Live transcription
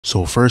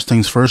So first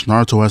things first,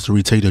 Naruto has to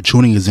retake the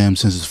chunin exam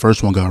since his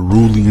first one got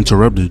rudely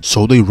interrupted.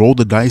 So they rolled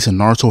the dice and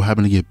Naruto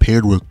happened to get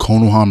paired with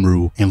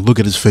Konohamaru. And look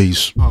at his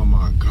face. Oh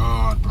my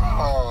god, bro.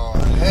 Oh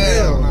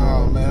hell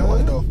no, man.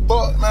 What the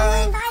fuck,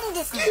 man?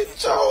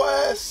 Get your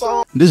ass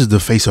on. This is the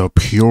face of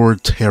pure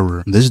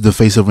terror. This is the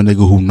face of a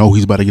nigga who know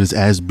he's about to get his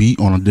ass beat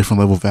on a different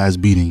level of ass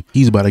beating.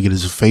 He's about to get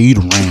his fade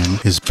ran,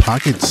 his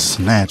pockets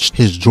snatched,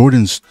 his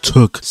Jordans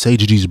took. Say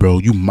GG's, bro.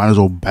 You might as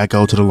well back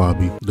out to the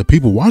lobby. The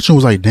people watching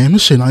was like, damn,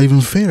 this shit not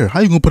even fair. How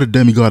you gonna put a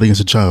demigod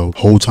against a child?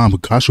 Whole time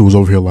Kakashi was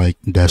over here like,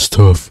 that's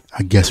tough.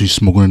 I guess he's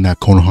smoking in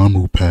that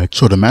Konohamaru pack.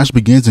 So the match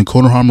begins and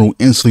Konohamaru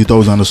instantly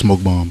throws down the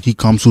smoke bomb. He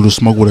comes through the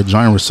smoke with a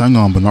giant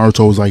Rasengan, but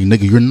Naruto was like,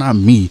 nigga, you're not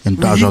me, and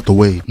dodge out the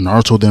way.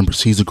 Naruto then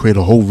proceeds to create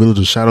a whole village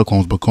of shadow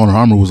clones, but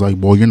Konohamaru was like,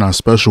 boy, you're not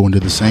special, and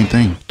did the same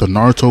thing. The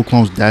Naruto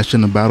clones dashed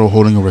into battle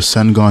holding a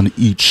Rasengan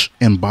each,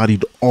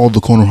 embodied all the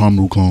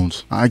Konohamaru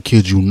clones. I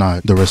kid you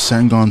not, the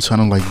Rasengan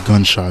sounded like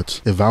gunshots.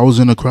 If I was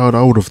in the crowd,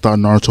 I would have thought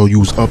Naruto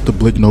used up the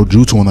blick no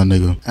jutsu on that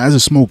nigga. As the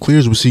smoke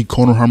clears, we see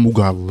Konohamaru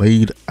got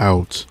laid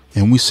out.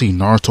 And we see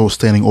Naruto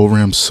standing over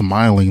him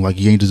smiling like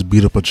he ain't just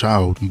beat up a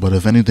child. But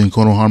if anything,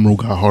 Konohamaru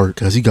got heart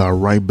cause he got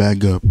right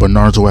back up. But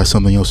Naruto has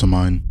something else in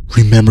mind.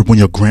 Remember when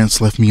your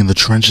Grants left me in the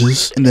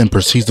trenches? And then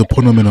proceeds to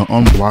put him in an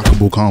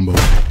unblockable combo.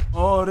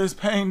 Oh, this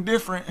pain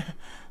different.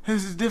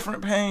 This is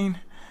different pain.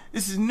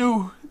 This is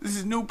new. This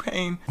is new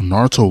pain.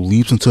 Naruto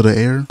leaps into the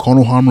air.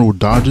 Konohamaru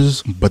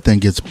dodges, but then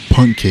gets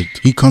punt kicked.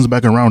 He comes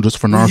back around just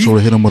for Naruto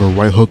to hit him with a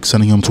right hook,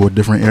 sending him to a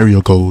different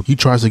area code. He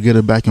tries to get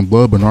it back in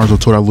blood, but Naruto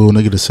told that little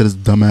nigga to sit his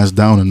dumb ass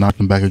down and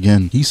knocked him back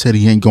again. He said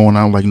he ain't going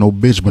out like no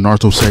bitch, but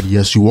Naruto said,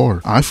 yes, you are.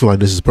 I feel like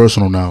this is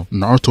personal now.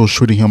 Naruto's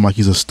treating him like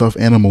he's a stuffed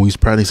animal. He's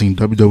practicing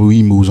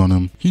WWE moves on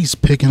him. He's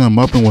picking him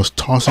up and was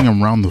tossing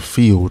him around the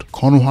field.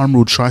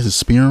 Konohamaru tries to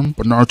spear him,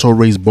 but Naruto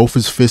raised both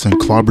his fists and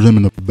clobbered him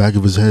in the back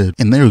of his head.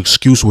 And their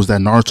excuse was that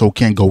Naruto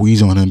can't go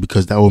easy on him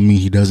because that would mean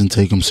he doesn't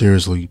take him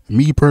seriously.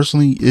 Me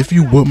personally, if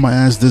you whip my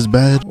ass this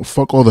bad,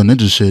 fuck all the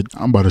ninja shit.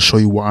 I'm about to show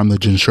you why I'm the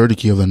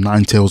Jinchuriki of the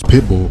Nine Tails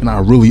Pitbull, and I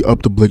really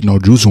up the blick no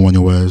jutsu on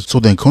your ass. So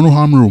then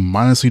Konohamaru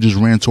mindlessly just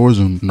ran towards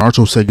him.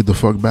 Naruto said get the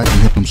fuck back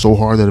and hit him so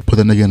hard that it put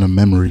the nigga in a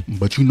memory.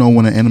 But you know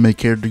when an anime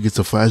character gets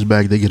a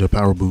flashback, they get a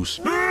power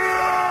boost.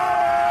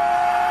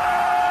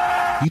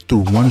 He threw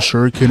one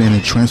shuriken and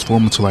it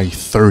transformed into like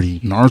 30.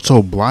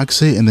 Naruto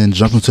blocks it and then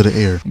jumps into the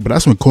air. But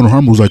that's when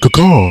Konohamaru was like,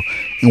 caw,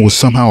 and was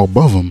somehow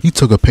above him. He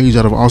took a page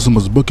out of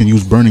Asuma's book and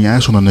used burning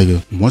ash on the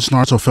nigga. Once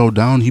Naruto fell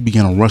down, he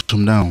began to rush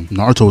him down.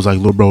 Naruto was like,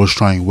 little bro was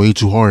trying way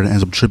too hard and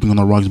ends up tripping on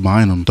the rocks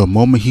behind him. The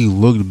moment he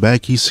looked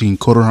back, he seen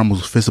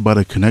Konohamaru's fist about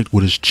to connect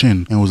with his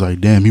chin and was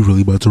like, damn, he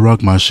really about to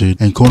rock my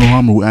shit. And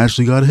Konohamaru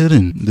actually got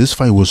hidden. This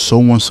fight was so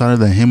one-sided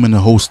that him and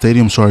the whole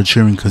stadium started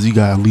cheering because he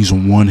got at least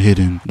one hit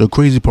in. The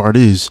crazy part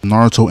is,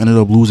 Naruto ended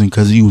up losing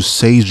because he used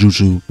Sage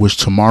Jutsu, which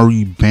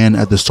Temari banned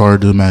at the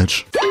start of the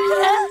match.